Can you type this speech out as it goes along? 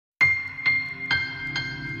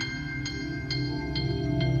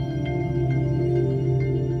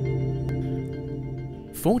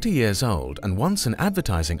40 years old and once an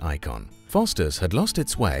advertising icon, Foster's had lost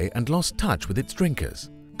its way and lost touch with its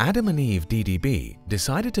drinkers. Adam and Eve DDB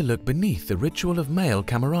decided to look beneath the ritual of male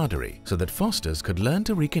camaraderie so that Foster's could learn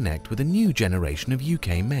to reconnect with a new generation of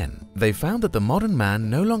UK men. They found that the modern man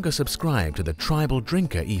no longer subscribed to the tribal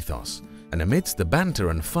drinker ethos, and amidst the banter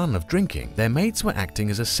and fun of drinking, their mates were acting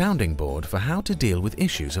as a sounding board for how to deal with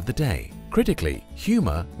issues of the day. Critically,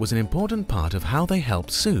 humour was an important part of how they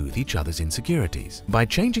helped soothe each other's insecurities. By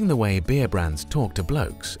changing the way beer brands talk to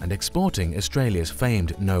blokes and exporting Australia's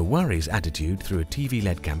famed no worries attitude through a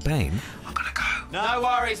TV-led campaign, I'm gonna go. No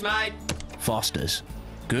worries, mate. Foster's.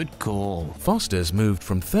 Good call. Foster's moved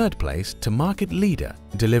from third place to market leader,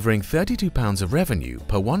 delivering £32 of revenue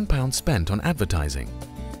per £1 spent on advertising.